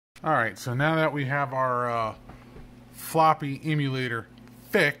Alright, so now that we have our floppy emulator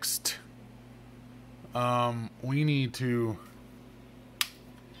fixed, we need to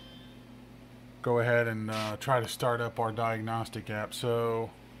go ahead and try to start up our diagnostic app. So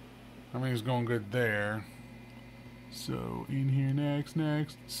everything's going good there. So in here,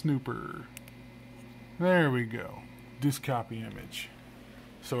 next, snooper. There we go. Disk copy image.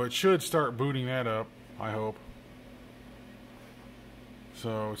 So it should start booting that up, I hope.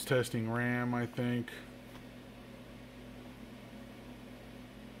 So it's testing RAM, I think.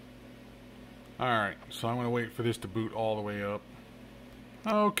 Alright, so I'm going to wait for this to boot all the way up.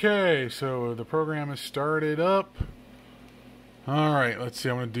 Okay, so the program is started up. Alright, let's see.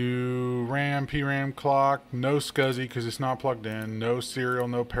 I'm going to do RAM, PRAM clock, no SCSI because it's not plugged in, no serial,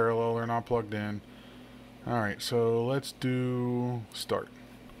 no parallel, they're not plugged in. Alright, so let's do start.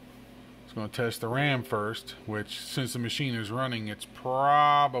 It's going to test the RAM first, which since the machine is running, it's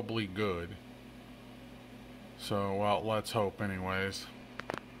probably good. So, well, let's hope anyways.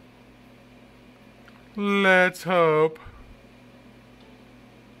 Let's hope.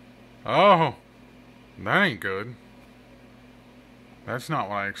 Oh, that ain't good. That's not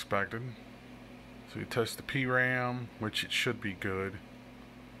what I expected. So you test the PRAM, which it should be good.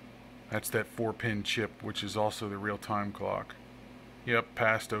 That's that 4-pin chip, which is also the real-time clock. Yep,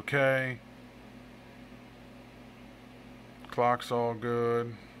 passed okay. Clock's all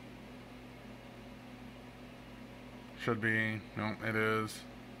good. Should be. No, it is.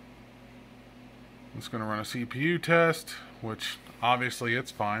 It's going to run a CPU test, which obviously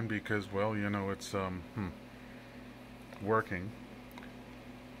it's fine because, well, you know, it's working.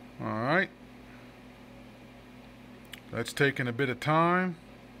 Alright. That's taking a bit of time.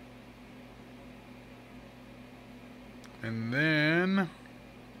 And then,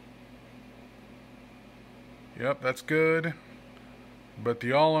 yep, that's good. But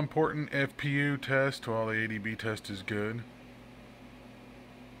the all-important FPU test, well, the ADB test is good.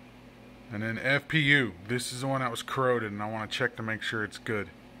 And then FPU, this is the one that was corroded, and I want to check to make sure it's good.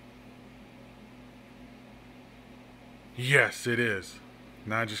 Yes, it is.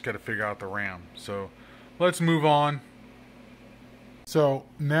 Now I just got to figure out the RAM. So, let's move on. So,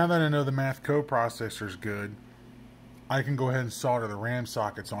 now that I know the math coprocessor is good, I can go ahead and solder the RAM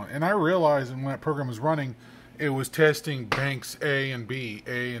sockets on. And I realized when that program was running, it was testing banks A and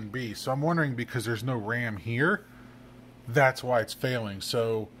B. So I'm wondering, because there's no RAM here, that's why it's failing.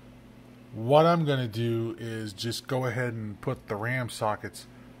 So what I'm going to do is just go ahead and put the RAM sockets,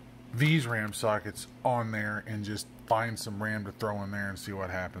 these RAM sockets, on there and just find some RAM to throw in there and see what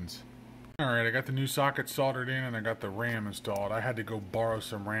happens. Alright, I got the new socket soldered in and I got the RAM installed. I had to go borrow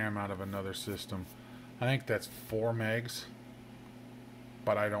some RAM out of another system. I think that's 4 megs,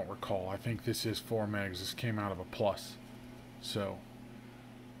 but I don't recall. I think this is 4 megs. This came out of a plus. So,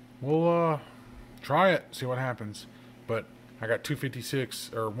 we'll try it, see what happens. But I got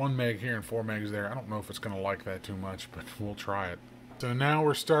 256, or 1 meg here and 4 megs there. I don't know if it's going to like that too much, but we'll try it. So now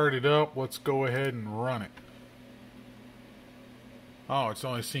we're started up. Let's go ahead and run it. Oh, it's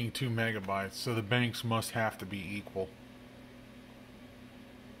only seeing 2 megabytes, so the banks must have to be equal.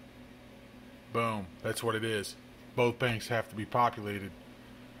 Boom, that's what it is. Both banks have to be populated.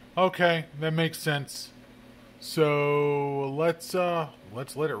 Okay, that makes sense. So let's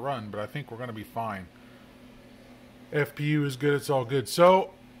let it run, but I think we're gonna be fine. FPU is good, it's all good.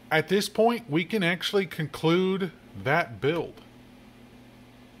 So at this point we can actually conclude that build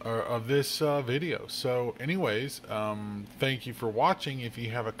of this video. So anyways, thank you for watching. If you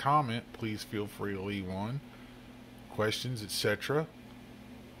have a comment, please feel free to leave one. Questions, etc.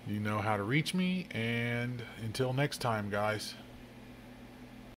 You know how to reach me, and until next time, guys.